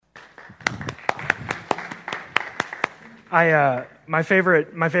My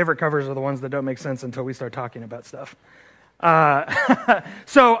favorite covers are the ones that don't make sense until we start talking about stuff.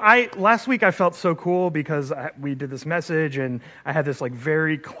 So last week I felt so cool because we did this message and I had this like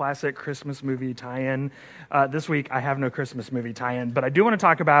very classic Christmas movie tie-in. This week I have no Christmas movie tie-in, but I do want to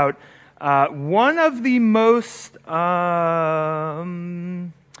talk about one of the most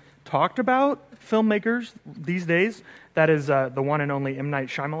talked about filmmakers these days. That is the one and only M. Night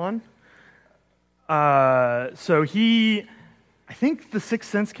Shyamalan. I think The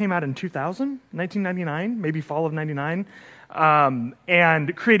Sixth Sense came out in 1999, maybe fall of 99,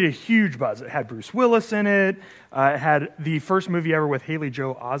 and created a huge buzz. It had Bruce Willis in it. It had the first movie ever with Haley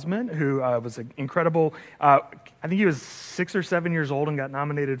Joel Osment, who was an incredible, I think he was 6 or 7 years old and got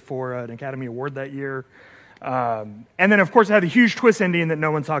nominated for an Academy Award that year. And then, of course, it had a huge twist ending that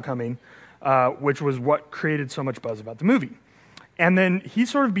no one saw coming, which was what created so much buzz about the movie. And then he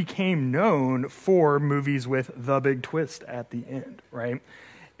sort of became known for movies with the big twist at the end, right?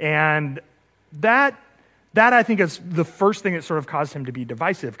 And that I think is the first thing that sort of caused him to be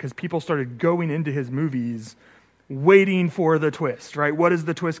divisive, because people started going into his movies waiting for the twist, right? What is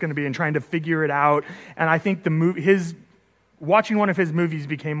the twist going to be, and trying to figure it out. And I think watching one of his movies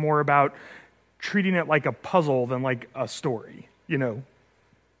became more about treating it like a puzzle than like a story. You know,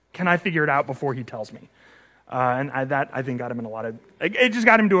 can I figure it out before he tells me? That I think got him in a lot of... It just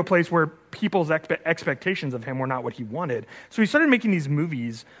got him to a place where people's expectations of him were not what he wanted. So he started making these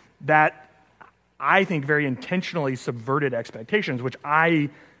movies that I think very intentionally subverted expectations, which I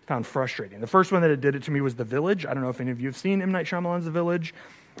found frustrating. The first one that did it to me was The Village. I don't know if any of you have seen M. Night Shyamalan's The Village,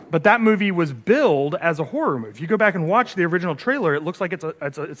 but that movie was billed as a horror movie. If you go back and watch the original trailer, it looks like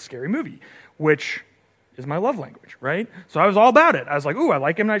it's a scary movie, which is my love language, right? So I was all about it. I was like, ooh, I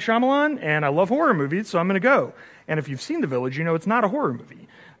like M. Night Shyamalan, and I love horror movies, so I'm going to go. And if you've seen The Village, you know it's not a horror movie.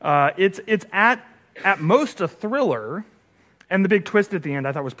 It's at most a thriller, and the big twist at the end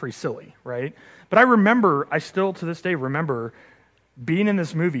I thought was pretty silly, right? But I still to this day remember being in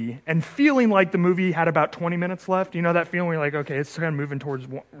this movie and feeling like the movie had about 20 minutes left. You know that feeling where you're like, okay, it's kind of moving towards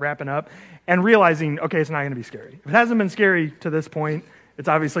wrapping up, and realizing, okay, it's not going to be scary. If it hasn't been scary to this point, it's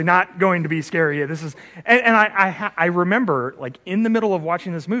obviously not going to be scary. I remember, like, in the middle of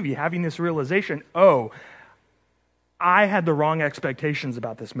watching this movie, having this realization, I had the wrong expectations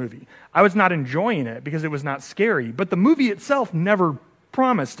about this movie. I was not enjoying it because it was not scary, but the movie itself never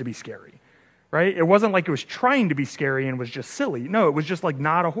promised to be scary, right? It wasn't like it was trying to be scary and was just silly. No, it was just like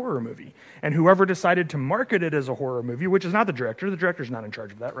not a horror movie. And whoever decided to market it as a horror movie, which is not the director's not in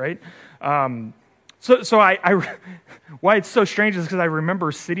charge of that, right? Why it's so strange is because I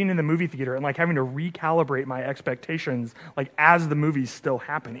remember sitting in the movie theater and like having to recalibrate my expectations like as the movie's still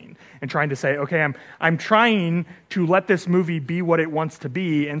happening, and trying to say, okay, I'm trying to let this movie be what it wants to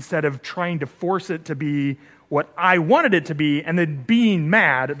be instead of trying to force it to be what I wanted it to be, and then being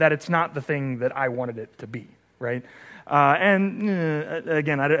mad that it's not the thing that I wanted it to be, right?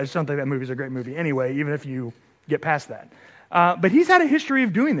 Again, I just don't think that movie's a great movie anyway, even if you get past that. But he's had a history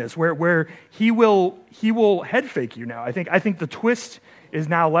of doing this, where he will head fake you now. I think the twist is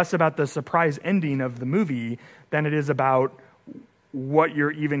now less about the surprise ending of the movie than it is about what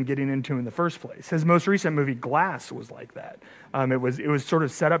you're even getting into in the first place. His most recent movie, Glass, was like that. It was sort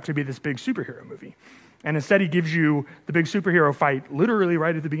of set up to be this big superhero movie, and instead he gives you the big superhero fight literally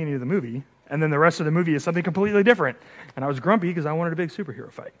right at the beginning of the movie, and then the rest of the movie is something completely different. And I was grumpy because I wanted a big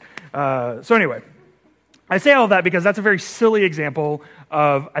superhero fight. So anyway. I say all of that because that's a very silly example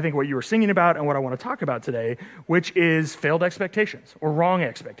of, I think, what you were singing about and what I want to talk about today, which is failed expectations or wrong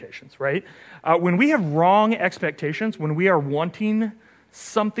expectations, right? When we have wrong expectations, when we are wanting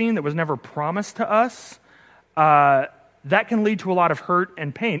something that was never promised to us, that can lead to a lot of hurt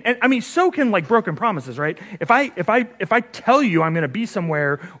and pain. And I mean, so can like broken promises, right? If I tell you I'm going to be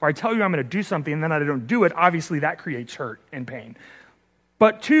somewhere, or I tell you I'm going to do something and then I don't do it, obviously that creates hurt and pain.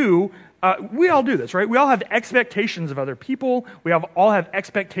 But two, we all do this, right? We all have expectations of other people. We all have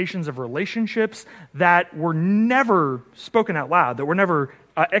expectations of relationships that were never spoken out loud, that were never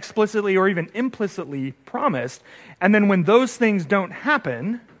explicitly or even implicitly promised. And then when those things don't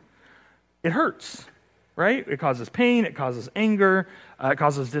happen, it hurts, right? It causes pain, it causes anger, it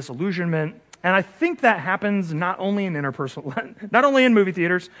causes disillusionment. And I think that happens not only in not only in movie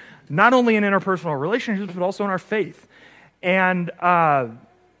theaters, not only in interpersonal relationships, but also in our faith. And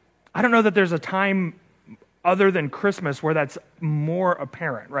I don't know that there's a time other than Christmas where that's more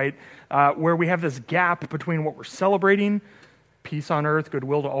apparent, right? Where we have this gap between what we're celebrating, peace on earth,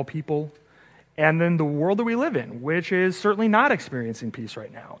 goodwill to all people, and then the world that we live in, which is certainly not experiencing peace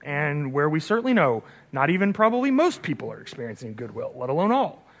right now, and where we certainly know not even probably most people are experiencing goodwill, let alone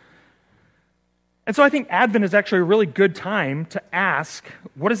all. And so I think Advent is actually a really good time to ask,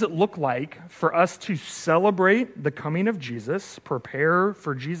 what does it look like for us to celebrate the coming of Jesus, prepare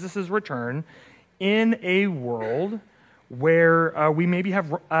for Jesus' return in a world where we maybe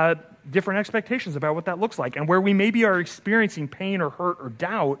have different expectations about what that looks like, and where we maybe are experiencing pain or hurt or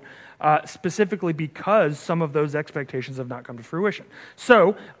doubt, specifically because some of those expectations have not come to fruition.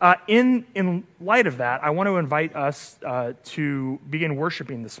 So in light of that, I want to invite us to begin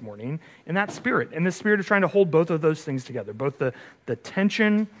worshiping this morning in that spirit. And the spirit is trying to hold both of those things together, both the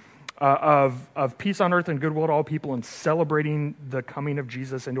tension of peace on earth and goodwill to all people and celebrating the coming of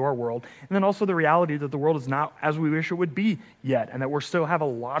Jesus into our world, and then also the reality that the world is not as we wish it would be yet, and that we still have a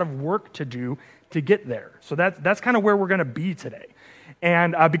lot of work to do to get there. So that's kind of where we're going to be today.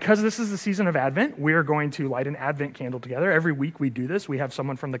 And because this is the season of Advent, we are going to light an Advent candle together. Every week we do this. We have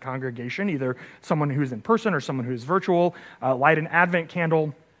someone from the congregation, either someone who's in person or someone who's virtual, light an Advent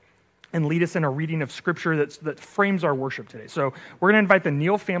candle and lead us in a reading of Scripture that frames our worship today. So we're going to invite the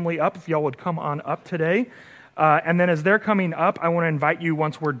Neal family up, if y'all would come on up today. And then as they're coming up, I want to invite you,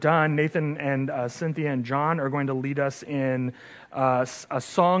 once we're done, Nathan and Cynthia and John are going to lead us in a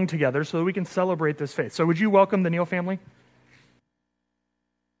song together so that we can celebrate this faith. So would you welcome the Neal family?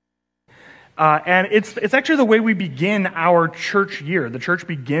 And it's actually the way we begin our church year. The church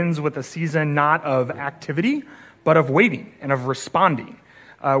begins with a season not of activity, but of waiting and of responding.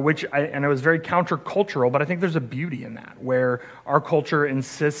 Which I know is very countercultural, but I think there's a beauty in that, where our culture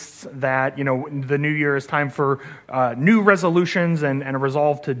insists that, the new year is time for new resolutions and a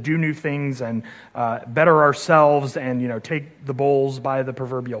resolve to do new things and better ourselves and, take the bulls by the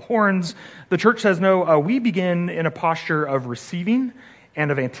proverbial horns. The church says, no, we begin in a posture of receiving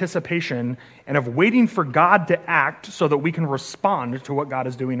and of anticipation and of waiting for God to act so that we can respond to what God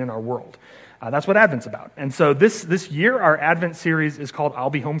is doing in our world. That's what Advent's about. And so this year, our Advent series is called I'll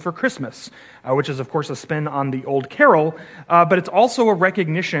Be Home for Christmas, which is, of course, a spin on the old carol, but it's also a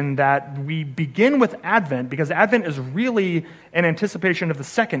recognition that we begin with Advent because Advent is really an anticipation of the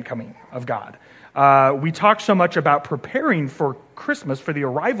second coming of God. We talk so much about preparing for Christmas, for the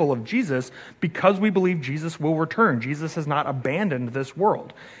arrival of Jesus, because we believe Jesus will return. Jesus has not abandoned this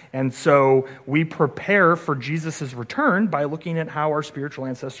world. And so we prepare for Jesus' return by looking at how our spiritual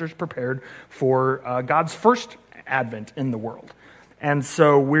ancestors prepared for God's first advent in the world. And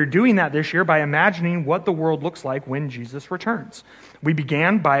so we're doing that this year by imagining what the world looks like when Jesus returns. We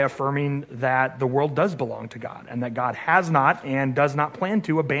began by affirming that the world does belong to God and that God has not and does not plan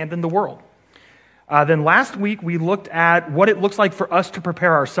to abandon the world. Then last week, we looked at what it looks like for us to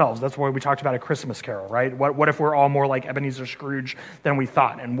prepare ourselves. That's why we talked about A Christmas Carol, right? What if we're all more like Ebenezer Scrooge than we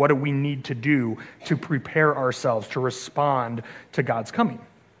thought? And what do we need to do to prepare ourselves to respond to God's coming?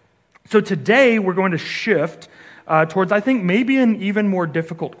 So today, we're going to shift towards, I think, maybe an even more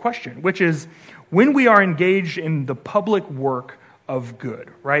difficult question, which is when we are engaged in the public work of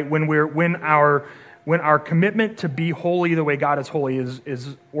good, right? When our commitment to be holy the way God is holy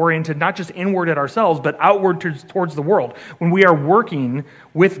is oriented not just inward at ourselves, but outward towards the world. When we are working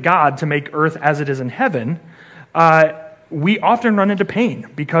with God to make earth as it is in heaven, we often run into pain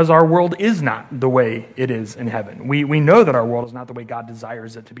because our world is not the way it is in heaven. We know that our world is not the way God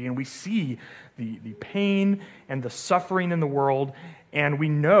desires it to be, and we see the pain and the suffering in the world, and we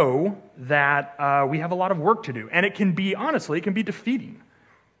know that we have a lot of work to do. And it can be defeating.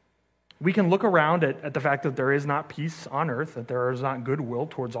 We can look around at the fact that there is not peace on earth, that there is not goodwill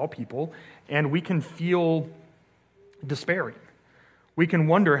towards all people, and we can feel despairing. We can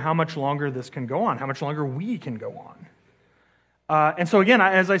wonder how much longer this can go on, how much longer we can go on. And so again,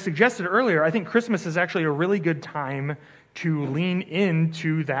 as I suggested earlier, I think Christmas is actually a really good time to lean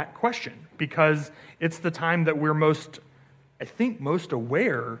into that question, because it's the time that we're most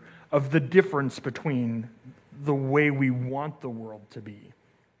aware of the difference between the way we want the world to be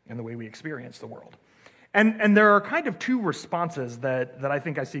and the way we experience the world. And there are kind of two responses that I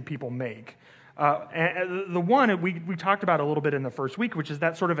think I see people make. And the one we talked about a little bit in the first week, which is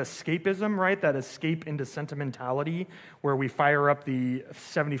that sort of escapism, right? That escape into sentimentality, where we fire up the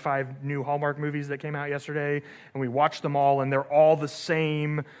 75 new Hallmark movies that came out yesterday, and we watch them all, and they're all the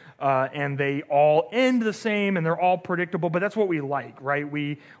same, and they all end the same, and they're all predictable. But that's what we like, right?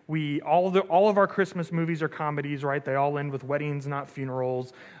 All of our Christmas movies are comedies, right? They all end with weddings, not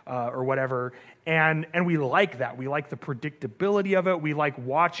funerals, or whatever. And we like that. We like the predictability of it. We like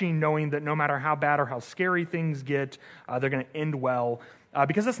watching, knowing that no matter how bad or how scary things get, they're going to end well,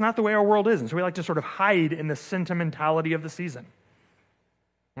 because that's not the way our world is. And so we like to sort of hide in the sentimentality of the season,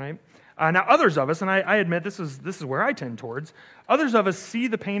 right? Now, others of us, and I admit this is where I tend towards, others of us see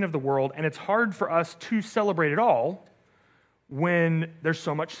the pain of the world, and it's hard for us to celebrate it all when there's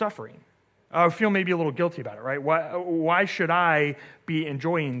so much suffering. feel maybe a little guilty about it, right? Why should I be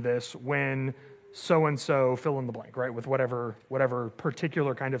enjoying this when so-and-so fill in the blank, right? With whatever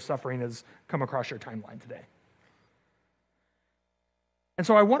particular kind of suffering has come across your timeline today. And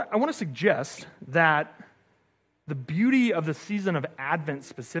so I want to suggest that the beauty of the season of Advent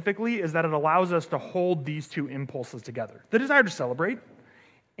specifically is that it allows us to hold these two impulses together. The desire to celebrate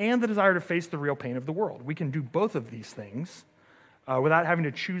and the desire to face the real pain of the world. We can do both of these things without having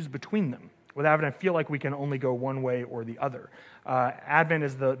to choose between them, without having to feel like we can only go one way or the other. Advent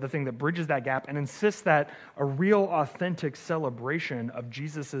is the thing that bridges that gap and insists that a real, authentic celebration of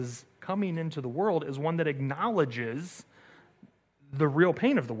Jesus' coming into the world is one that acknowledges the real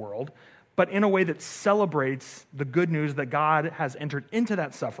pain of the world, but in a way that celebrates the good news that God has entered into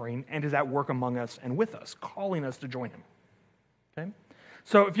that suffering and is at work among us and with us, calling us to join him. Okay?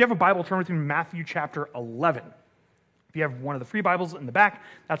 So if you have a Bible, turn with me to Matthew chapter 11. If you have one of the free Bibles in the back,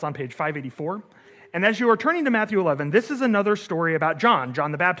 that's on page 584. And as you are turning to Matthew 11, this is another story about John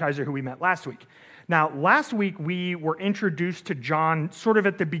the Baptizer, who we met last week. Now, last week we were introduced to John sort of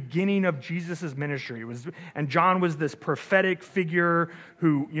at the beginning of Jesus' ministry. And John was this prophetic figure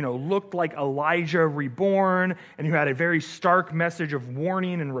who, looked like Elijah reborn, and who had a very stark message of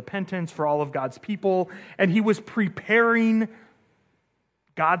warning and repentance for all of God's people. And he was preparing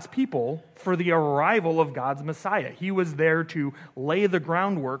God's people for the arrival of God's Messiah. He was there to lay the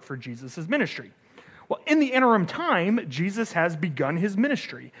groundwork for Jesus' ministry. Well, in the interim time, Jesus has begun his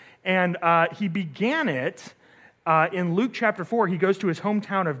ministry, and he began it in Luke chapter 4. He goes to his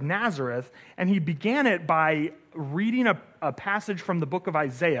hometown of Nazareth, and he began it by reading a passage from the book of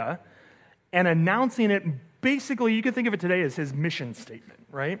Isaiah and announcing it. Basically, you can think of it today as his mission statement,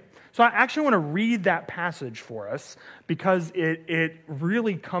 right? So I actually want to read that passage for us because it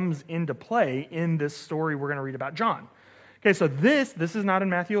really comes into play in this story we're going to read about John. Okay, so this is not in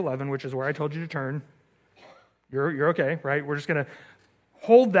Matthew 11, which is where I told you to turn. You're okay, right? We're just going to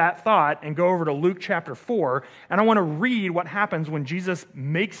hold that thought and go over to Luke chapter 4, and I want to read what happens when Jesus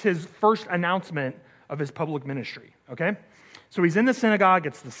makes his first announcement of his public ministry, okay? So he's in the synagogue,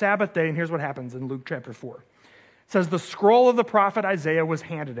 it's the Sabbath day, and here's what happens in Luke chapter 4. It says, the scroll of the prophet Isaiah was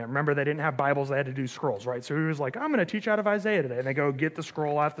handed him. Remember, they didn't have Bibles, they had to do scrolls, right? So he was like, I'm going to teach out of Isaiah today. And they go get the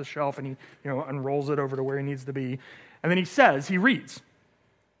scroll off the shelf, and he unrolls it over to where he needs to be. And then he reads,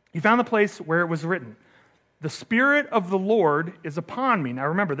 he found the place where it was written, the Spirit of the Lord is upon me. Now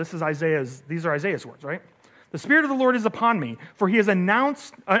remember, these are Isaiah's words, right? The Spirit of the Lord is upon me, for he has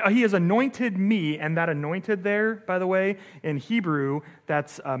anointed me, and that anointed there, by the way, in Hebrew,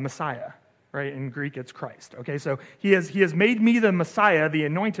 that's Messiah, right? In Greek, it's Christ. Okay, so he has made me the Messiah, the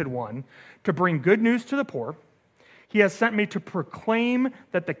anointed one, to bring good news to the poor. He has sent me to proclaim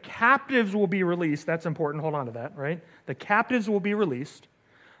that the captives will be released. That's important. Hold on to that, right? The captives will be released.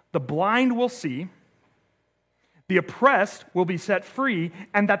 The blind will see. The oppressed will be set free,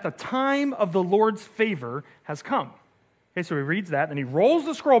 and that the time of the Lord's favor has come. Okay, so he reads that, and he rolls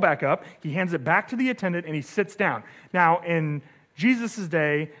the scroll back up, he hands it back to the attendant, and he sits down. Now, in Jesus'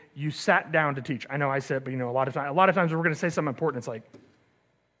 day, you sat down to teach. I know I said, but a lot of times we're going to say something important, it's like,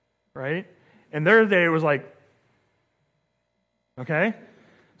 right? In their day, it was like, okay?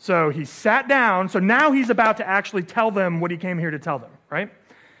 So he sat down, so now he's about to actually tell them what he came here to tell them, right?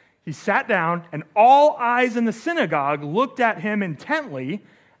 He sat down, and all eyes in the synagogue looked at him intently,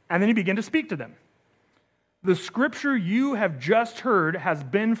 and then he began to speak to them. The scripture you have just heard has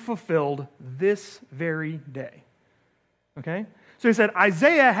been fulfilled this very day. Okay? So he said,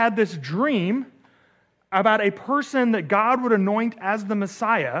 Isaiah had this dream about a person that God would anoint as the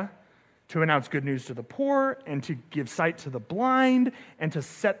Messiah to announce good news to the poor, and to give sight to the blind, and to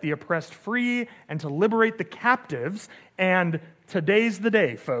set the oppressed free, and to liberate the captives. And today's the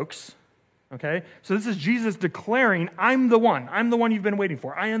day, folks. Okay? So this is Jesus declaring, I'm the one you've been waiting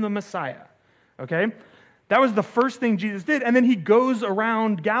for. I am the Messiah. Okay? That was the first thing Jesus did. And then he goes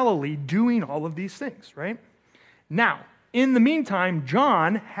around Galilee doing all of these things, right? Now, in the meantime,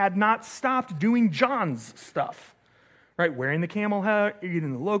 John had not stopped doing John's stuff. Right, wearing the camel hair,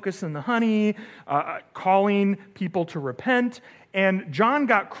 eating the locusts and the honey, calling people to repent. And John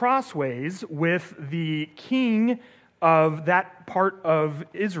got crossways with the king of that part of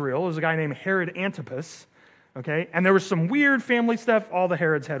Israel. It was a guy named Herod Antipas. Okay, and there was some weird family stuff. All the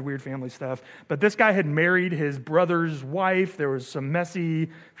Herods had weird family stuff. But this guy had married his brother's wife. There was some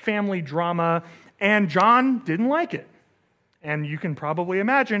messy family drama. And John didn't like it. And you can probably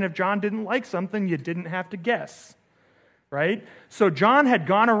imagine if John didn't like something, you didn't have to guess. Right? So John had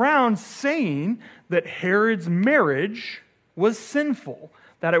gone around saying that Herod's marriage was sinful,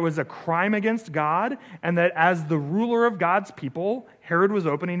 that it was a crime against God, and that as the ruler of God's people, Herod was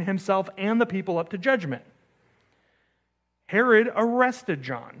opening himself and the people up to judgment. Herod arrested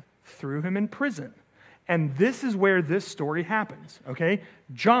John, threw him in prison. And this is where this story happens, okay?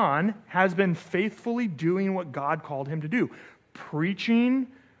 John has been faithfully doing what God called him to do, preaching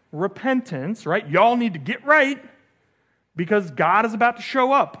repentance, right? Y'all need to get right because God is about to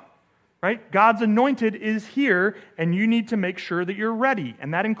show up, right? God's anointed is here, and you need to make sure that you're ready.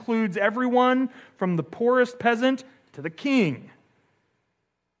 And that includes everyone from the poorest peasant to the king.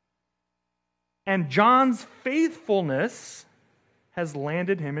 And John's faithfulness has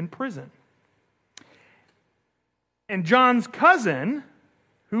landed him in prison. And John's cousin,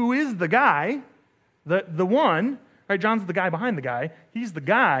 who is the guy, the one, right? John's the guy behind the guy. He's the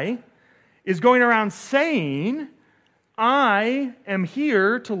guy, is going around saying, I am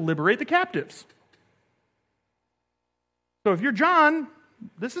here to liberate the captives. So if you're John,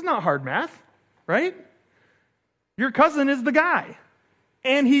 this is not hard math, right? Your cousin is the guy.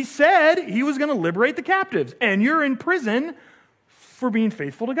 And he said he was going to liberate the captives. And you're in prison for being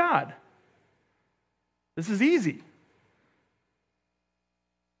faithful to God. This is easy.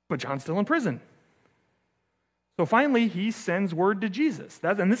 But John's still in prison. So finally, he sends word to Jesus.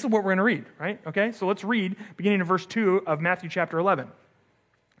 And this is what we're going to read, right? Okay, so let's read beginning in verse 2 of Matthew chapter 11.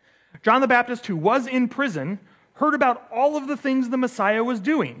 John the Baptist, who was in prison, heard about all of the things the Messiah was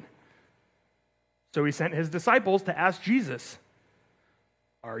doing. So he sent his disciples to ask Jesus,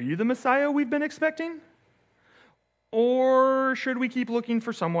 are you the Messiah we've been expecting? Or should we keep looking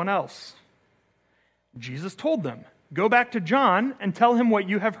for someone else? Jesus told them, go back to John and tell him what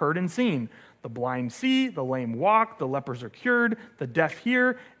you have heard and seen. The blind see, the lame walk, the lepers are cured, the deaf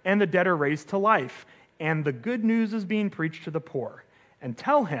hear, and the dead are raised to life. And the good news is being preached to the poor. And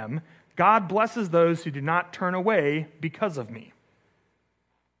tell him, God blesses those who do not turn away because of me.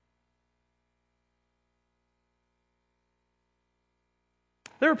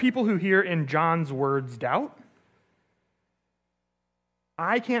 There are people who hear in John's words doubt.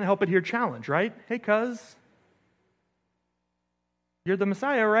 I can't help but hear challenge, right? Hey, cuz, you're the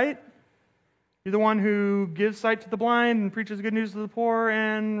Messiah, right? You're the one who gives sight to the blind and preaches good news to the poor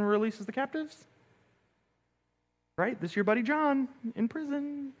and releases the captives? Right? This is your buddy John in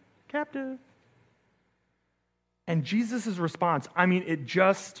prison, captive. And Jesus' response, I mean, it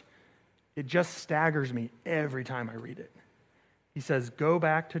just staggers me every time I read it. He says, go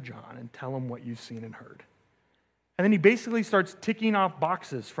back to John and tell him what you've seen and heard. And then he basically starts ticking off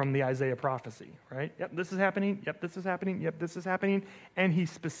boxes from the Isaiah prophecy, right? Yep, this is happening. Yep, this is happening. Yep, this is happening. And he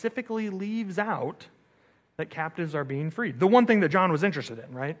specifically leaves out that captives are being freed. The one thing that John was interested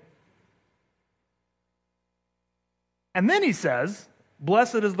in, right? And then he says,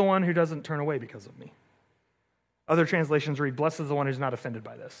 blessed is the one who doesn't turn away because of me. Other translations read, blessed is the one who's not offended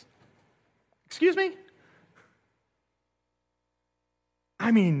by this. Excuse me?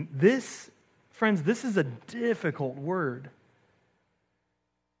 I mean, friends, this is a difficult word.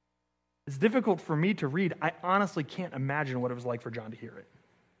 It's difficult for me to read. I honestly can't imagine what it was like for John to hear it.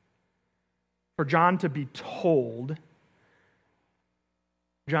 For John to be told,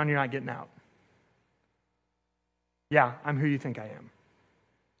 John, you're not getting out. Yeah, I'm who you think I am.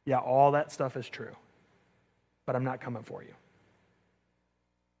 Yeah, all that stuff is true. But I'm not coming for you.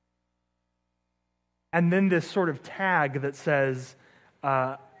 And then this sort of tag that says,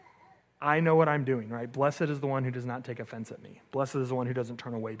 I know what I'm doing, right? Blessed is the one who does not take offense at me. Blessed is the one who doesn't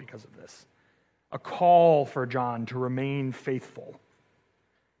turn away because of this. A call for John to remain faithful,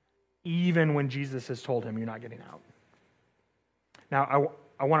 even when Jesus has told him, you're not getting out. Now,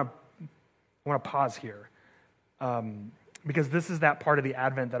 I want to pause here, because this is that part of the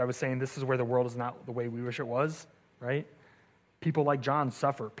Advent that I was saying, this is where the world is not the way we wish it was, right? People like John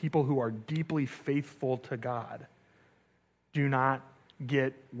suffer. People who are deeply faithful to God do not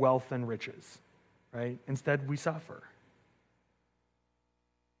get wealth and riches, right? Instead, we suffer.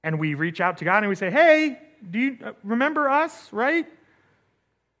 And we reach out to God and we say, hey, do you remember us, right?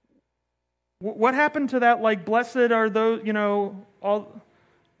 What happened to that, like, blessed are those, all,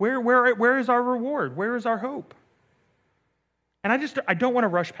 where is our reward? Where is our hope? And I don't want to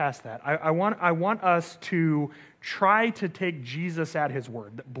rush past that. I want us to try to take Jesus at his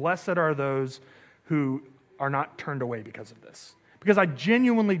word, that blessed are those who are not turned away because of this. Because I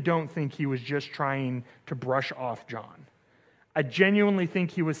genuinely don't think he was just trying to brush off John. I genuinely think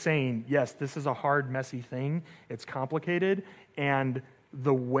he was saying, yes, this is a hard, messy thing. It's complicated. And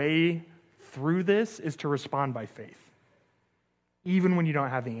the way through this is to respond by faith. Even when you don't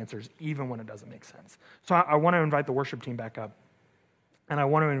have the answers, even when it doesn't make sense. So I want to invite the worship team back up. And I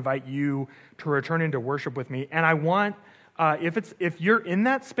want to invite you to return into worship with me. And I want If you're in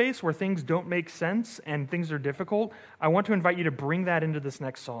that space where things don't make sense and things are difficult, I want to invite you to bring that into this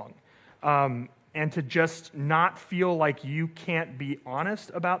next song. And to just not feel like you can't be honest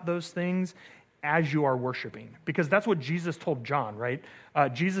about those things as you are worshiping. Because that's what Jesus told John, right?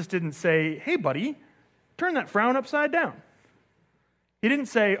 Jesus didn't say, hey, buddy, turn that frown upside down. He didn't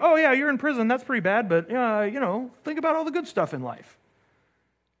say, oh, yeah, you're in prison, that's pretty bad, but, think about all the good stuff in life.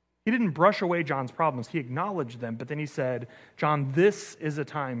 He didn't brush away John's problems. He acknowledged them, but then he said, John, this is a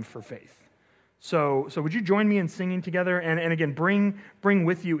time for faith. So would you join me in singing together? And again, bring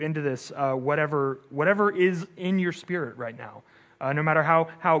with you into this whatever is in your spirit right now. No matter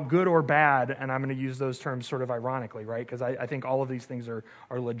how good or bad, and I'm going to use those terms sort of ironically, right? Because I think all of these things are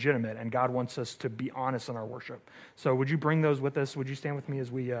legitimate, and God wants us to be honest in our worship. So would you bring those with us? Would you stand with me as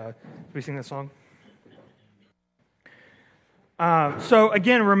we sing this song? So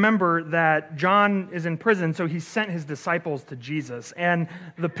again, remember that John is in prison, so he sent his disciples to Jesus. And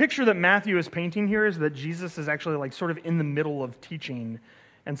the picture that Matthew is painting here is that Jesus is actually like sort of in the middle of teaching,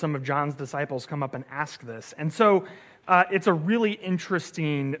 and some of John's disciples come up and ask this. And so it's a really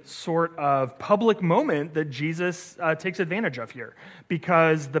interesting sort of public moment that Jesus takes advantage of here,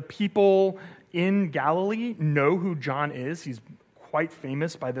 because the people in Galilee know who John is. He's quite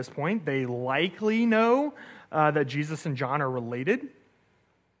famous by this point. They likely know that Jesus and John are related.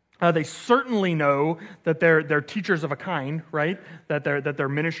 They certainly know that they're teachers of a kind, right? That their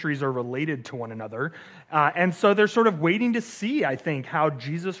ministries are related to one another. And so they're sort of waiting to see, I think, how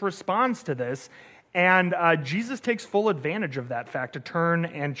Jesus responds to this. And Jesus takes full advantage of that fact to turn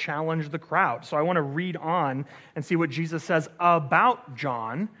and challenge the crowd. So I want to read on and see what Jesus says about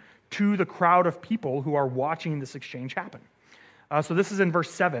John to the crowd of people who are watching this exchange happen. So this is in verse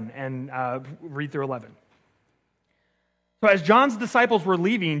 7, and read through 11. So as John's disciples were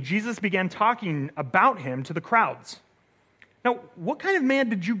leaving, Jesus began talking about him to the crowds. Now, what kind of man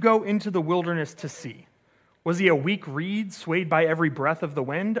did you go into the wilderness to see? Was he a weak reed swayed by every breath of the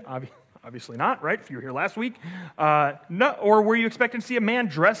wind? Obviously not, right? If you were here last week. No. Or were you expecting to see a man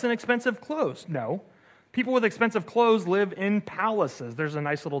dressed in expensive clothes? No. People with expensive clothes live in palaces. There's a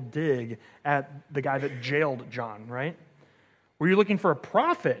nice little dig at the guy that jailed John, right? Were you looking for a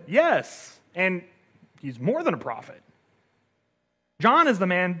prophet? Yes. And he's more than a prophet. John is the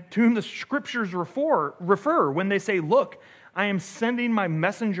man to whom the scriptures refer when they say, look, I am sending my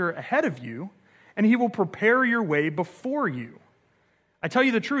messenger ahead of you, and he will prepare your way before you. I tell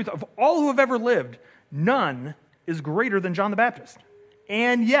you the truth, of all who have ever lived, none is greater than John the Baptist.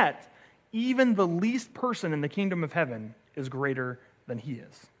 And yet, even the least person in the kingdom of heaven is greater than he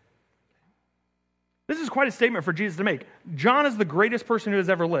is. This is quite a statement for Jesus to make. John is the greatest person who has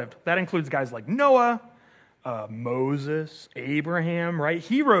ever lived. That includes guys like Noah, Moses, Abraham, right?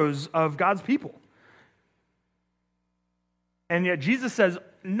 Heroes of God's people. And yet Jesus says,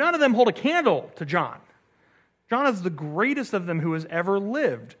 none of them hold a candle to John. John is the greatest of them who has ever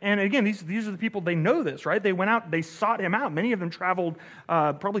lived. And again, these are the people, they know this, right? They went out, they sought him out. Many of them traveled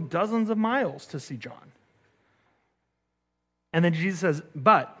probably dozens of miles to see John. And then Jesus says,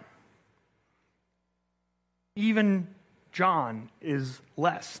 but even John is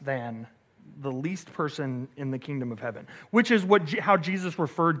less than the least person in the kingdom of heaven, which is how Jesus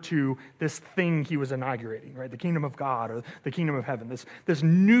referred to this thing he was inaugurating, right? The kingdom of God or the kingdom of heaven, this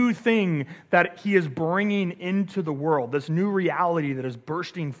new thing that he is bringing into the world, this new reality that is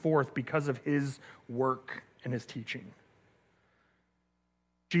bursting forth because of his work and his teaching.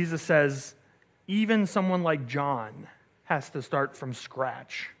 Jesus says, even someone like John has to start from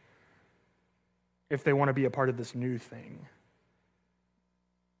scratch if they want to be a part of this new thing.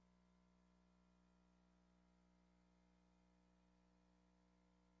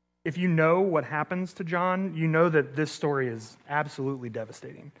 If you know what happens to John, you know that this story is absolutely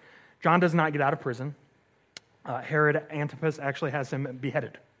devastating. John does not get out of prison. Herod Antipas actually has him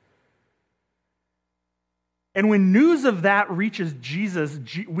beheaded. And when news of that reaches Jesus,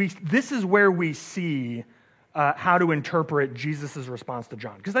 this is where we see how to interpret Jesus' response to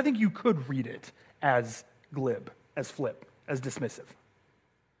John. Because I think you could read it as glib, as flip, as dismissive.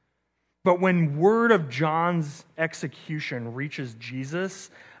 But when word of John's execution reaches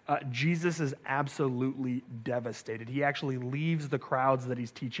Jesus, Jesus is absolutely devastated. He actually leaves the crowds that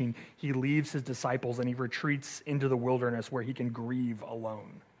he's teaching. He leaves his disciples and he retreats into the wilderness where he can grieve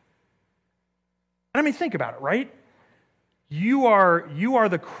alone. And I mean, think about it, right? You are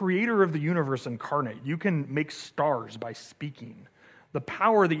the creator of the universe incarnate. You can make stars by speaking. The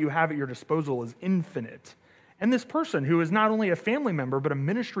power that you have at your disposal is infinite. And this person who is not only a family member, but a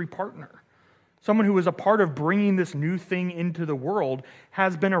ministry partner, someone who is a part of bringing this new thing into the world,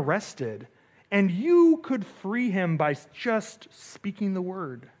 has been arrested And you could free him by just speaking the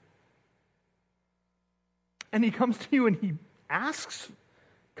word. And he comes to you and he asks,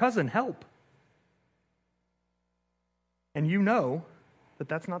 cousin, help. And you know that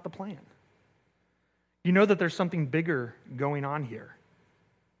that's not the plan. You know that there's something bigger going on here.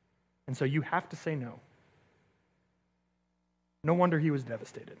 And so you have to say no. No wonder he was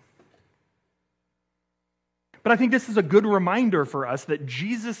devastated. But I think this is a good reminder for us that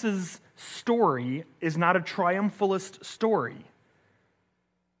Jesus' story is not a triumphalist story.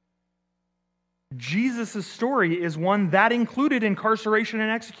 Jesus' story is one that included incarceration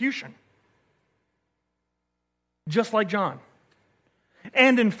and execution, just like John.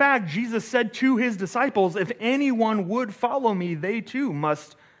 And in fact, Jesus said to his disciples, if anyone would follow me, they too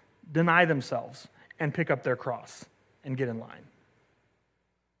must deny themselves and pick up their cross and get in line.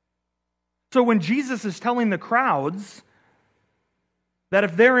 So when Jesus is telling the crowds that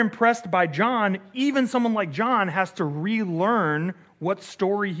if they're impressed by John, even someone like John has to relearn what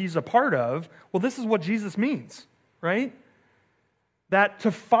story he's a part of, well, this is what Jesus means, right? That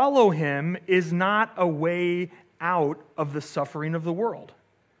to follow him is not a way out of the suffering of the world.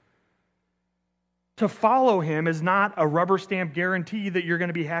 To follow him is not a rubber stamp guarantee that you're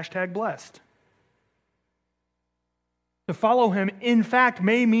going to be #blessed. To follow him, in fact,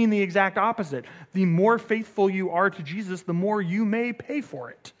 may mean the exact opposite. The more faithful you are to Jesus, the more you may pay for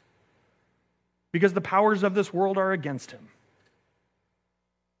it. Because the powers of this world are against him.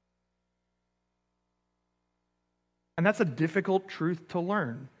 And that's a difficult truth to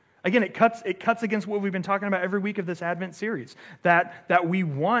learn. Again, it cuts against what we've been talking about every week of this Advent series. That we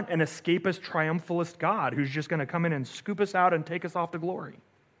want an escapist, triumphalist God who's just going to come in and scoop us out and take us off to glory.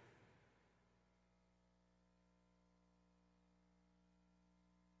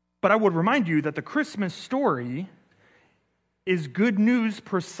 But I would remind you that the Christmas story is good news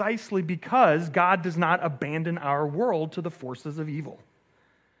precisely because God does not abandon our world to the forces of evil.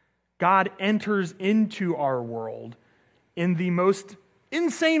 God enters into our world in the most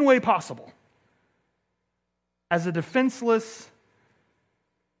insane way possible as a defenseless,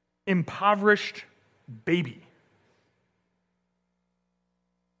 impoverished baby.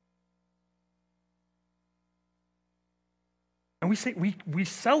 And we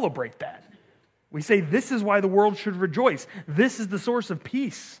celebrate that. We say this is why the world should rejoice. This is the source of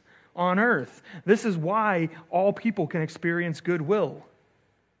peace on earth. This is why all people can experience goodwill.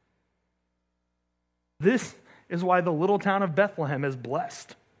 This is why the little town of Bethlehem is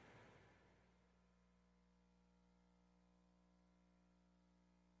blessed.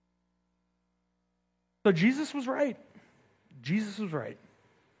 So Jesus was right. Jesus was right.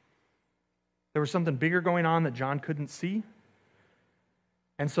 There was something bigger going on that John couldn't see.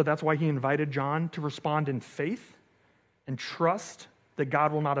 And so that's why he invited John to respond in faith and trust that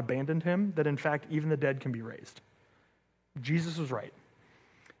God will not abandon him, that in fact even the dead can be raised. Jesus was right.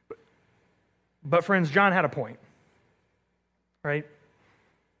 But friends, John had a point, right?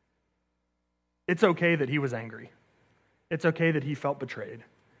 It's okay that he was angry. It's okay that he felt betrayed.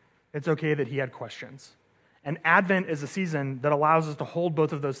 It's okay that he had questions. And Advent is a season that allows us to hold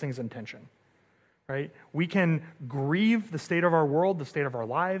both of those things in tension. Right? We can grieve the state of our world, the state of our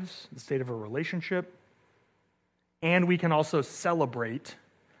lives, the state of our relationship, and we can also celebrate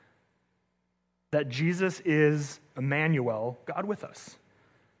that Jesus is Emmanuel, God with us.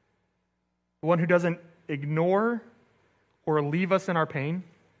 The one who doesn't ignore or leave us in our pain,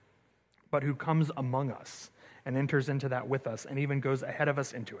 but who comes among us and enters into that with us and even goes ahead of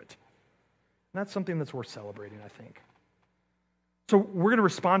us into it. And that's something that's worth celebrating, I think. So we're going to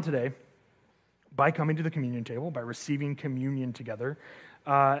respond today by coming to the communion table, by receiving communion together,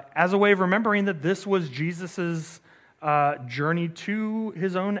 as a way of remembering that this was Jesus' journey to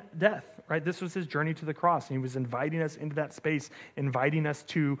his own death, right? This was his journey to the cross, and he was inviting us into that space, inviting us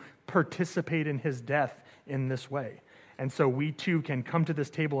to participate in his death in this way. And so we too can come to this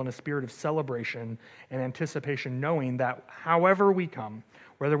table in a spirit of celebration and anticipation, knowing that however we come,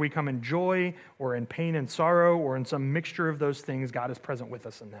 whether we come in joy or in pain and sorrow or in some mixture of those things, God is present with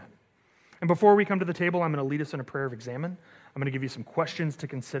us in that. And before we come to the table, I'm going to lead us in a prayer of examen. I'm going to give you some questions to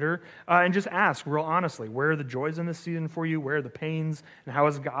consider and just ask real honestly, where are the joys in this season for you? Where are the pains? And how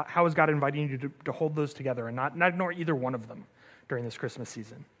is God inviting you to hold those together and not ignore either one of them during this Christmas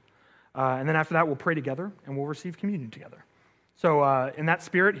season? And then after that, we'll pray together and we'll receive communion together. So in that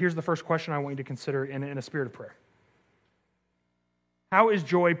spirit, here's the first question I want you to consider in a spirit of prayer. How is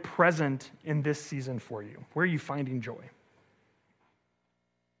joy present in this season for you? Where are you finding joy?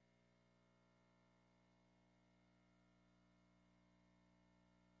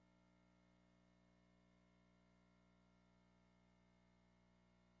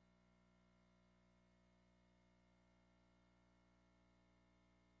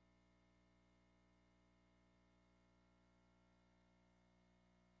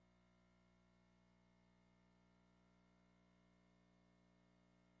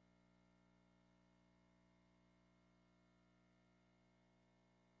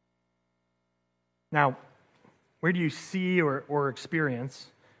 Now, where do you see or experience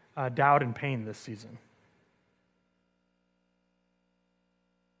doubt and pain this season?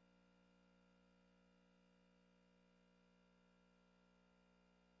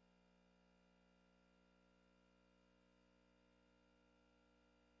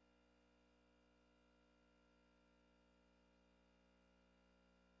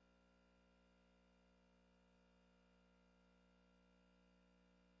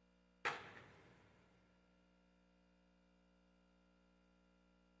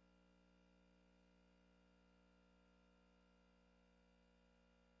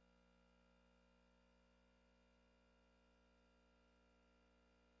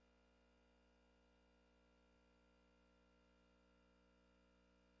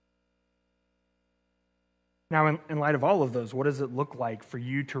 Now, in light of all of those, what does it look like for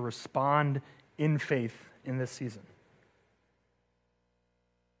you to respond in faith in this season?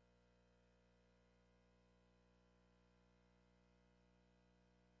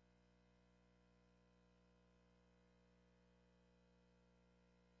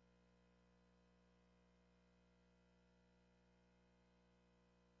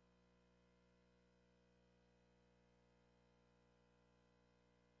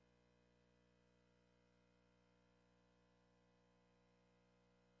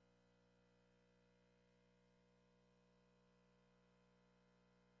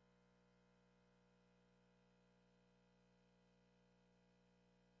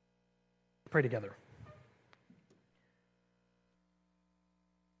 Pray together.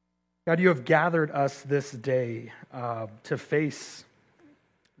 God, you have gathered us this day to face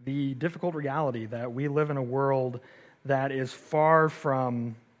the difficult reality that we live in a world that is far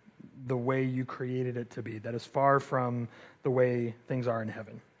from the way you created it to be, that is far from the way things are in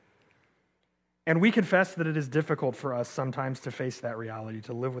heaven. And we confess that it is difficult for us sometimes to face that reality,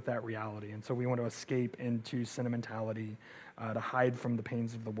 to live with that reality. And so we want to escape into sentimentality, to hide from the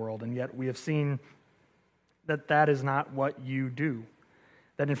pains of the world. And yet we have seen that that is not what you do.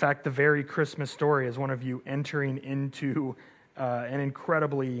 That in fact, the very Christmas story is one of you entering into an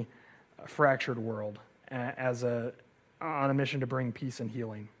incredibly fractured world on a mission to bring peace and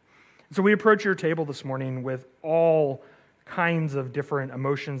healing. So we approach your table this morning with all kinds of different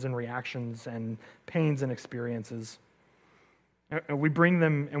emotions and reactions and pains and experiences. And we bring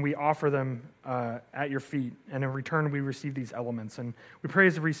them and we offer them at your feet, and in return we receive these elements. And we pray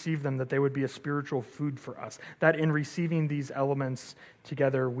as we receive them that they would be a spiritual food for us, that in receiving these elements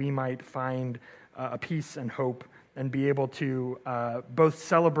together we might find a peace and hope and be able to both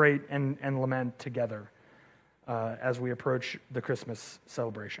celebrate and lament together as we approach the Christmas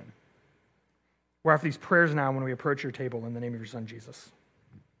celebration. We're after these prayers now when we approach your table in the name of your Son, Jesus.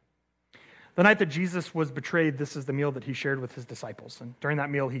 The night that Jesus was betrayed, this is the meal that he shared with his disciples. And during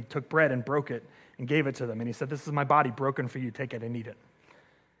that meal, he took bread and broke it and gave it to them. And he said, "This is my body broken for you. Take it and eat it."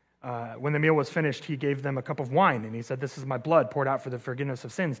 When the meal was finished, he gave them a cup of wine. And he said, "This is my blood poured out for the forgiveness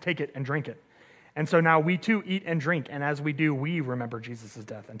of sins. Take it and drink it." And so now we too eat and drink. And as we do, we remember Jesus'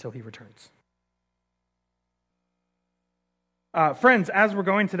 death until he returns. Friends, as we're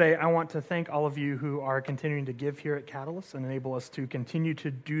going today, I want to thank all of you who are continuing to give here at Catalyst and enable us to continue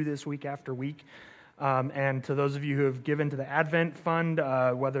to do this week after week. And to those of you who have given to the Advent Fund,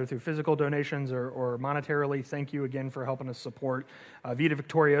 whether through physical donations or monetarily, thank you again for helping us support Vida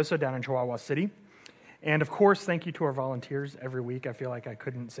Victoriosa down in Chihuahua City. And of course, thank you to our volunteers every week. I feel like I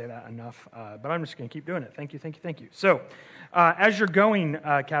couldn't say that enough, but I'm just going to keep doing it. Thank you, thank you, thank you. So, as you're going,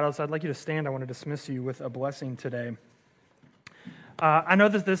 Catalyst, I'd like you to stand. I want to dismiss you with a blessing today. I know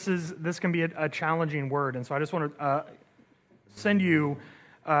that this can be a challenging word, and so I just want to send you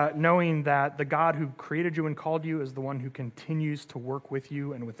knowing that the God who created you and called you is the one who continues to work with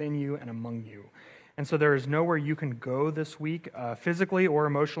you and within you and among you. And so there is nowhere you can go this week, physically or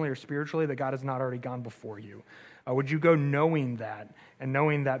emotionally or spiritually, that God has not already gone before you. Would you go knowing that, and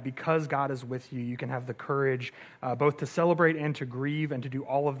knowing that because God is with you, you can have the courage both to celebrate and to grieve and to do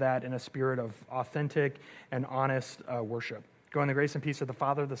all of that in a spirit of authentic and honest worship. Go in the grace and peace of the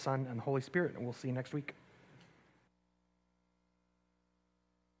Father, the Son, and the Holy Spirit, and we'll see you next week.